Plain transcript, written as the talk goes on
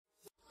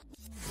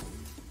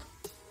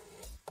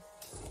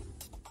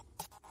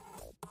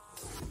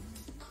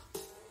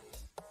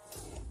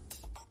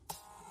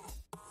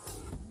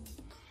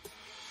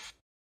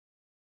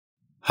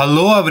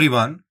Hello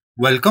everyone,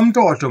 welcome to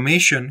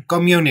Automation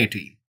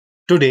Community.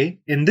 Today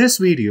in this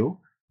video,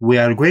 we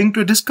are going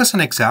to discuss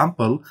an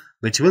example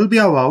which will be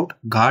about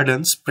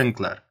garden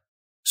sprinkler.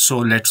 So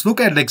let's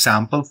look at the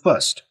example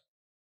first.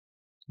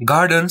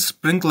 Garden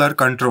sprinkler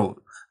control.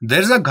 There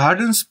is a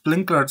garden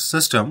sprinkler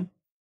system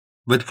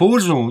with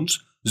 4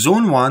 zones,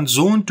 Zone 1,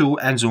 Zone 2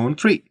 and Zone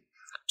 3.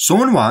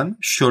 Zone 1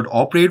 should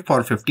operate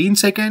for 15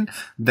 seconds,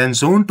 then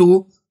Zone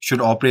 2 should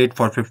operate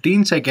for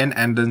 15 seconds,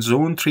 and then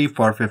Zone 3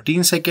 for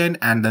 15 seconds,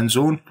 and then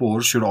Zone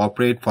 4 should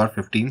operate for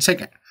 15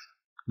 seconds.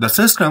 The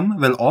system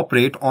will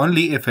operate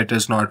only if it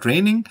is not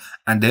raining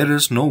and there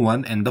is no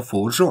one in the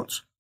 4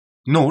 zones.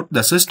 Note,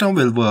 the system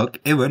will work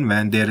even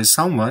when there is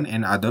someone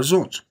in other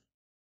zones.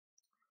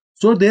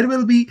 So there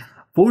will be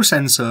 4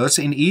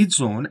 sensors in each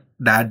zone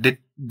that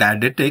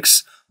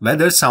detects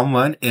whether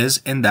someone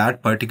is in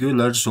that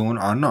particular zone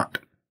or not.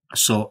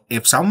 So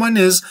if someone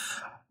is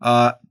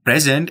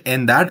present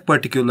in that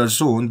particular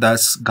zone, the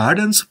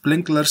garden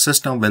sprinkler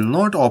system will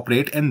not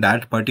operate in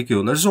that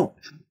particular zone.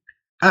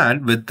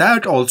 And with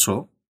that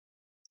also,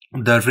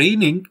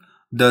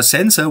 the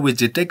sensor which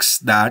detects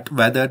that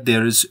whether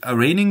there is a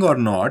raining or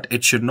not,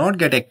 it should not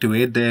get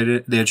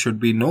activated. There should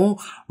be no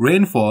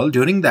rainfall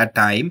during that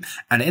time,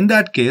 and in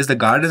that case the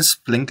garden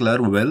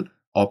sprinkler will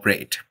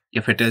operate.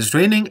 If it is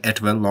raining,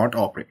 it will not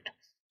operate.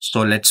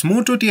 So let's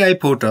move to TI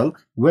portal,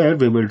 where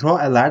we will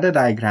draw a ladder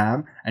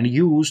diagram and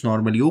use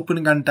normally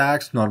open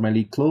contacts,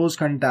 normally closed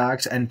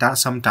contacts, and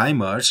some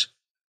timers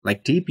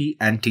like TP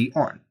and T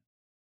on.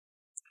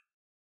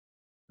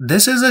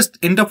 This is the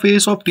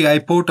interface of TI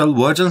portal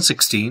version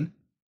 16.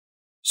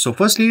 So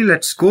firstly,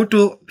 let's go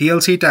to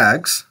PLC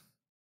tags,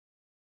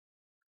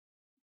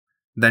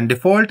 then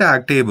default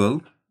tag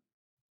table,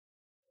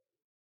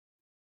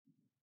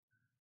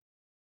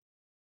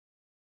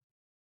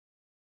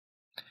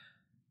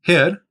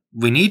 here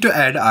we need to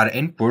add our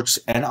inputs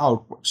and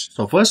outputs.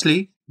 So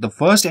firstly, the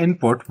first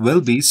input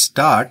will be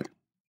start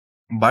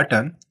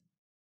button,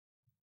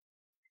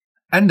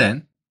 and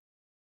then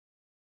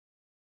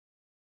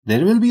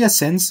there will be a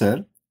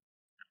sensor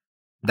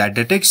that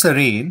detects the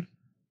rain.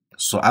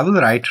 So I will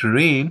write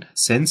rain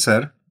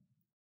sensor,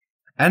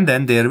 and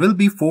then there will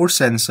be 4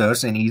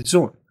 sensors in each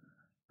zone.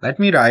 Let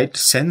me write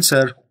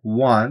sensor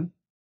 1,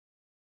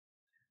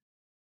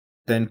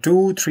 then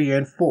 2, 3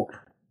 and 4.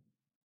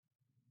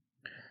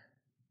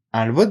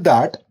 And with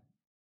that,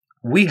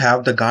 we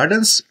have the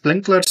garden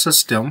sprinkler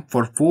system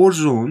for 4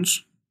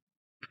 zones.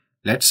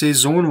 Let's say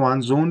zone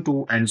 1, zone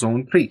 2 and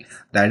zone 3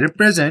 that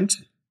represent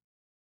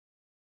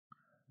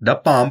the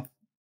pump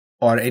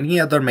or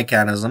any other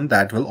mechanism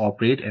that will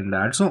operate in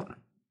that zone.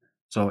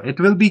 So it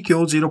will be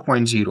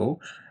Q0.0,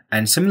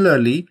 and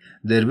similarly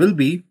there will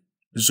be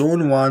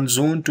zone 1,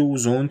 zone 2,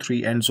 zone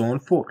 3 and zone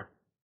 4.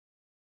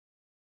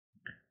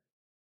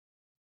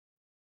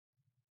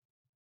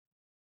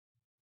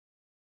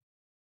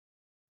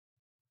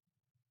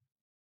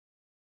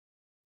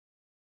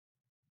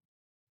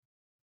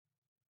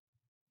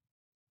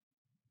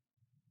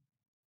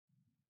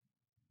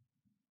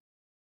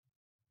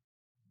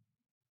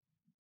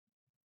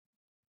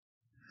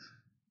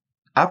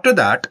 After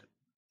that,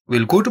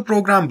 we'll go to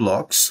program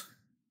blocks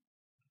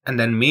and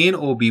then main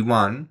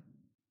OB1.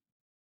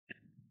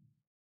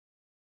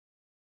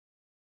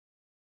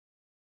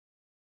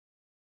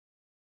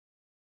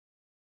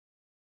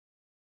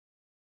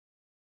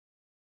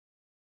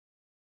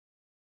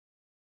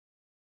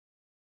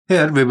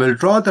 Here we will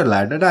draw the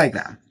ladder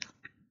diagram.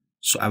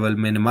 So I will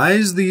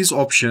minimize these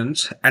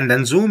options and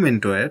then zoom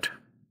into it.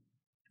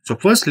 So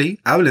firstly,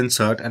 I will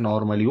insert a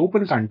normally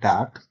open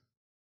contact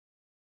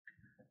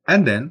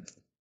and then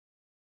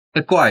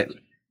a coil.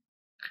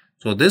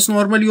 So this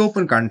normally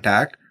open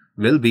contact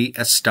will be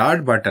a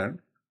start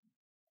button,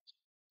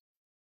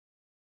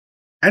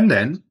 and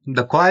then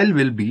the coil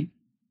will be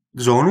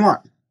zone 1,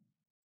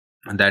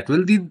 and that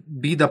will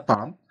be the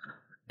pump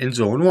in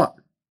zone 1.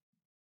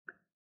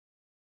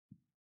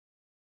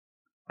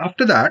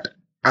 After that,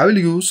 I will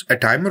use a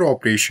timer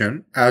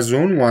operation, as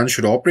zone 1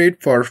 should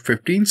operate for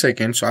 15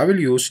 seconds. So I will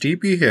use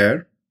TP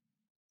here,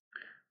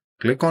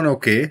 click on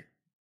OK,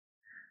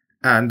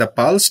 and the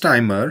pulse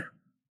timer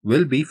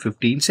will be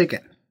 15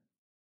 seconds.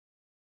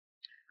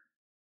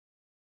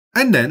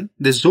 And then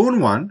this zone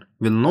 1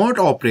 will not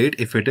operate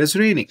if it is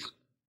raining.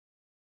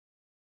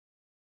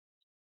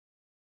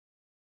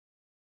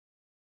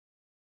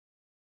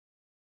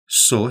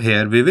 So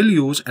here we will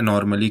use a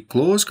normally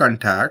closed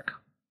contact,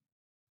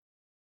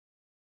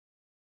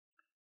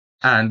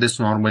 and this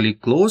normally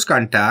closed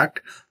contact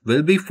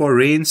will be for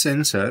rain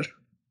sensor.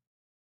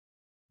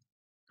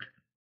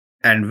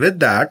 And with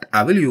that,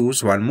 I will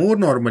use one more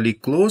normally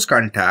closed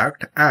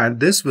contact, and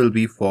this will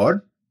be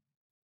for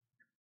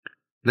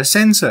the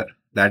sensor,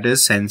 that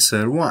is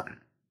sensor 1.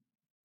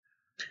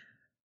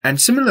 And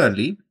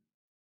similarly,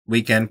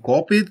 we can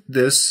copy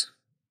this,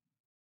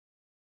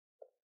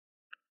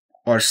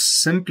 or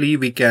simply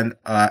we can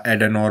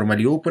add a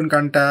normally open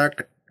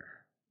contact,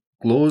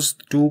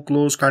 two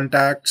closed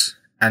contacts,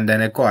 and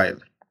then a coil.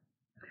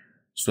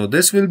 So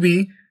this will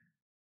be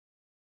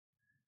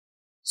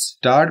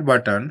start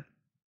button,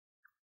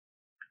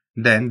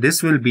 then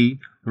this will be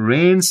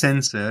rain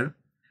sensor,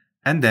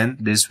 and then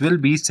this will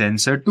be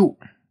sensor 2,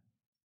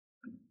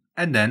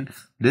 and then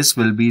this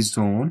will be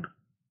zone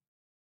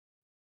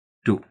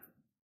 2.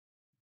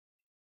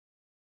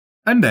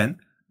 And then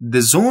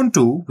the zone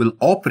 2 will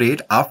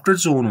operate after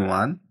zone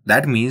 1.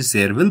 That means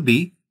there will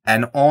be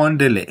an on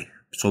delay.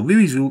 So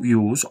we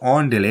use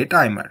on delay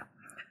timer,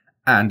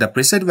 and the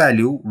preset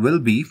value will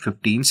be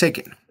 15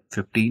 seconds.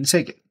 15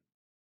 seconds.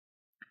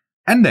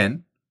 And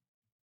then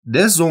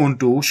this zone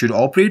 2 should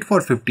operate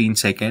for 15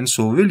 seconds,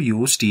 so we'll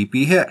use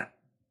TP here.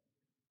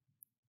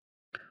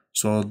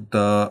 So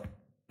the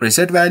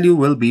preset value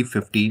will be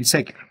 15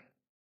 seconds.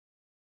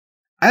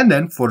 And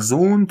then for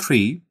zone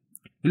 3,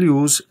 we'll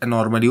use a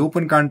normally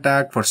open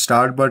contact for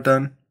start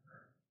button,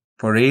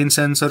 for rain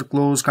sensor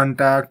close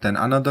contact, then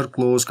another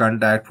close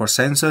contact for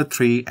sensor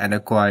 3, and a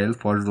coil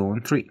for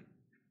zone 3.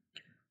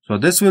 So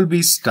this will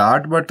be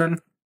start button,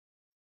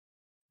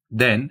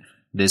 then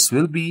this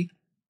will be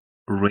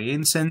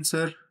rain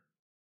sensor,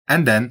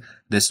 and then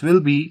this will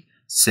be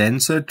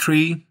sensor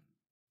 3,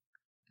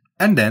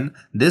 and then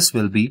this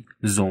will be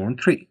zone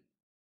 3.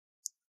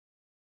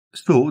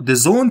 So the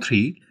zone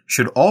 3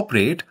 should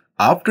operate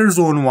after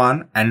zone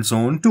 1 and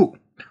zone 2.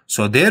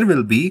 So there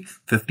will be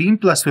 15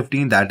 plus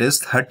 15, that is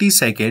 30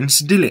 seconds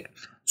delay.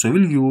 So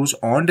we'll use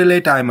on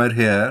delay timer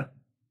here,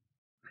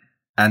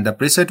 and the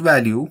preset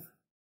value,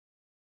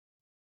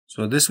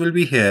 so this will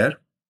be here.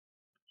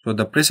 So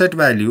the preset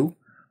value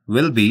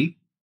will be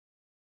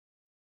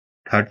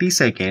 30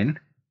 seconds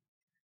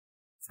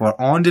for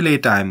on delay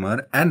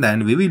timer, and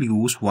then we will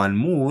use one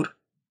more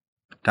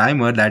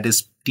timer, that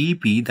is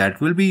TP,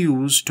 that will be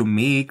used to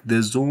make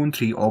the zone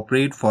 3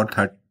 operate for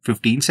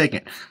 15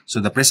 seconds. So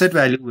the preset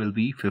value will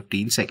be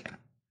 15 seconds.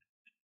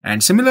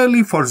 And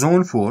similarly for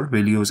zone 4,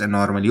 we'll use a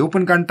normally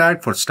open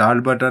contact for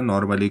start button,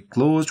 normally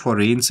closed for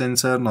rain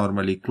sensor,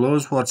 normally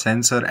closed for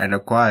sensor, and a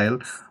coil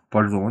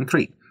for zone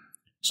 3.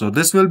 So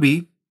this will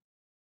be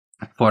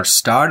for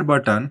start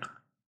button,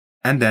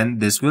 and then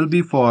this will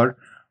be for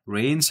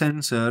rain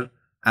sensor,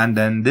 and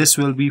then this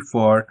will be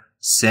for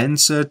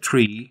sensor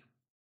 3,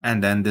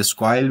 and then this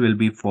coil will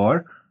be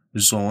for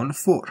zone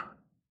 4.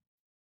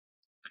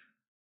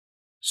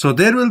 So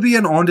there will be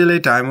an on delay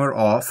timer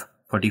of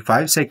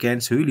 45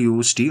 seconds. We will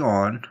use T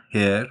on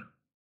here,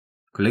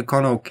 click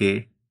on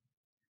OK,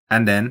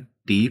 and then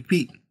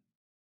TP.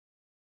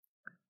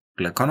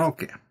 Click on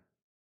OK.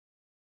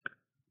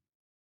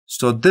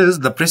 So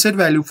the preset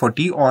value for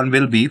T on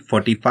will be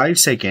 45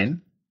 seconds,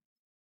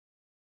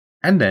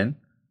 and then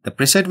the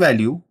preset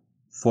value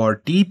for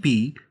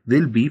TP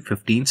will be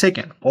 15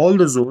 seconds. All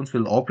the zones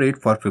will operate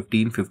for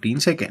 15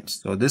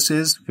 seconds. So this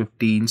is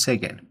 15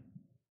 seconds.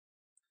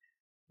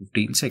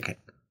 15 seconds.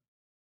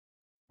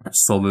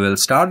 So we will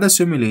start the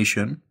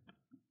simulation.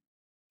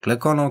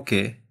 Click on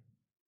OK.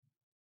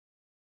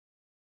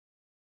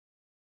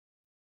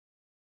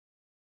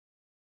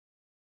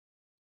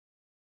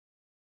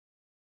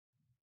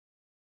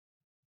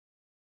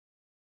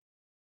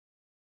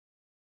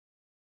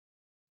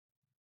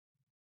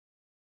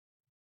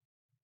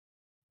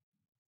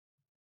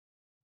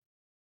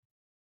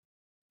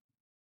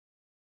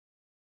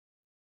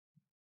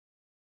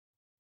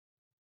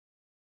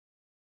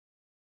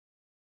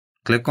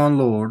 Click on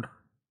load.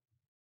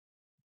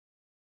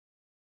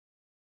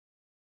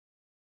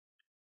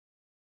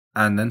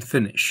 And then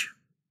finish.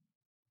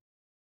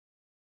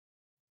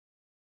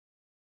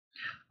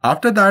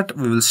 After that,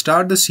 we will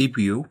start the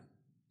CPU.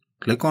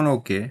 Click on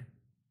OK.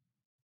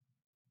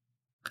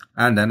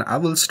 And then I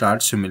will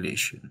start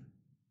simulation.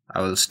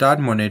 I will start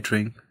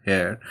monitoring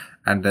here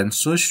and then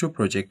switch to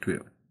project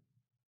view.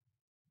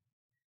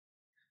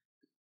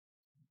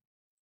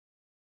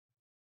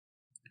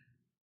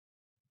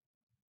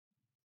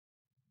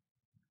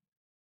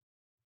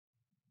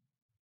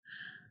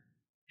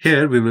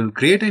 Here we will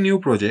create a new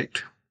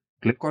project.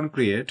 Click on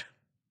create.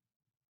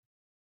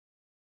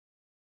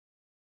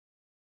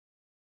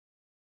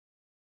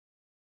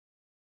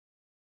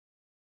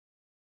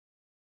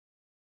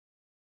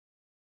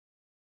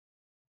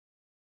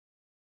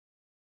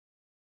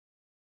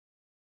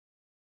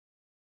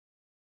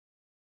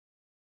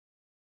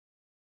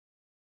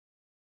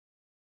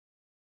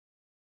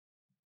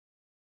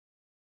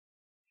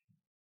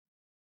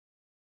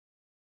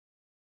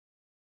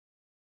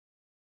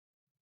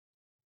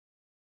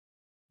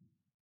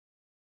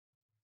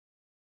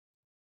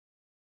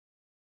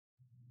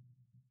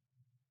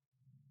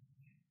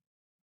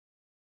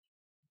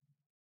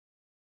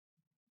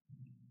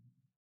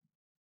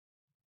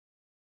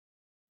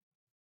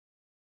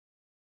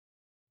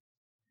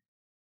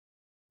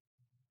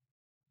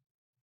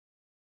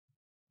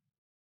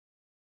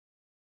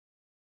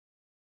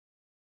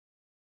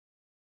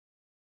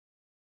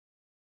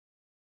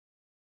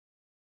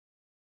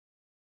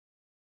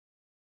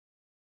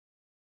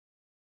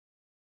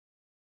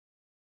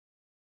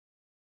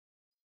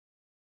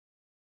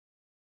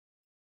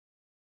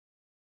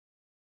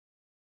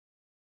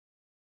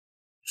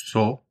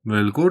 So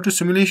we'll go to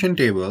simulation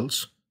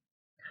tables,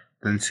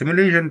 then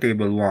simulation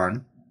table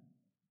 1.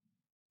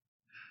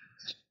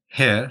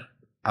 Here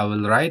I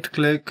will right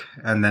click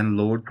and then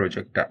load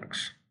project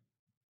tags.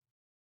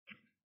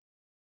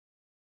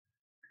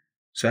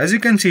 So as you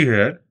can see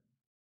here,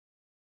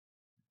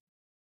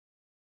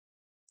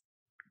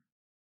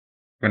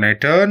 when I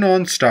turn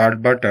on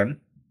start button,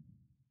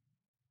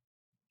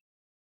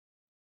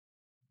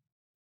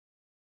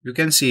 you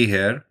can see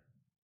here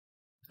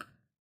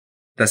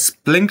the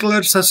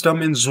sprinkler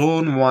system in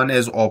zone 1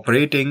 is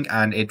operating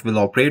and it will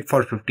operate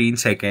for 15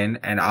 seconds,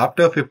 and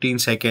after 15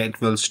 seconds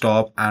it will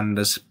stop and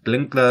the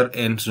sprinkler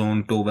in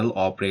zone 2 will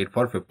operate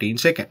for 15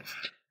 seconds.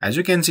 As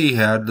you can see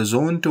here, the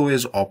zone 2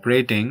 is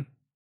operating,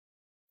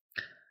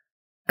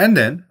 and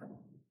then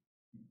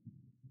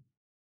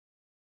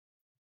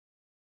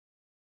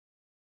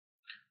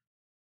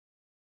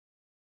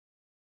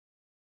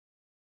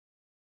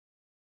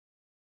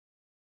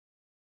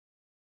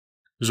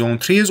zone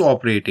 3 is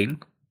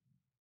operating,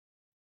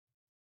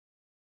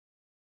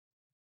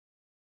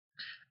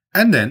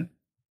 and then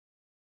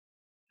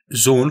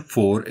zone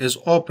 4 is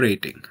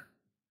operating.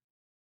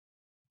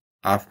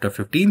 After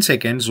 15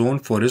 seconds, zone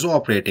 4 is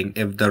operating.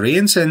 If the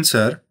rain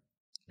sensor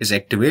is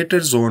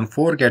activated, zone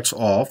 4 gets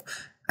off,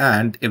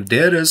 and if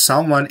there is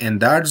someone in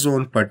that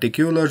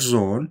particular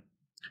zone,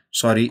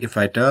 if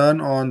I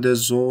turn on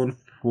this zone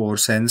 4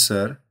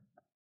 sensor,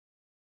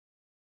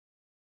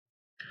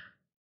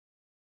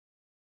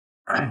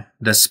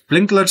 the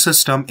sprinkler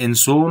system in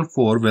zone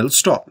 4 will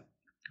stop.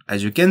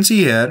 As you can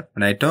see here,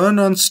 when I turn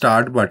on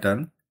start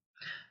button,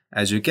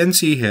 as you can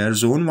see here,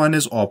 zone 1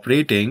 is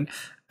operating,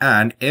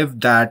 and if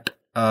that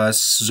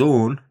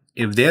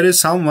if there is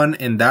someone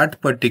in that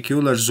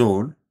particular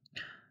zone,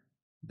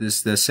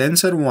 the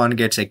sensor 1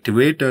 gets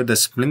activated, the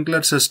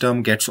sprinkler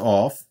system gets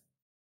off,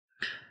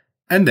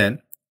 and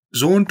then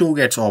zone 2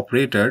 gets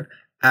operated,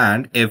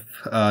 and if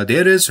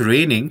there is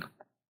raining,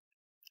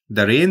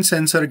 the rain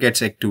sensor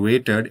gets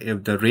activated.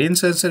 If the rain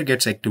sensor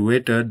gets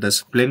activated, the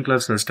sprinkler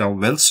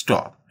system will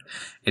stop.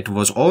 It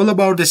was all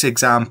about this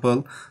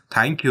example.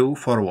 Thank you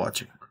for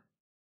watching.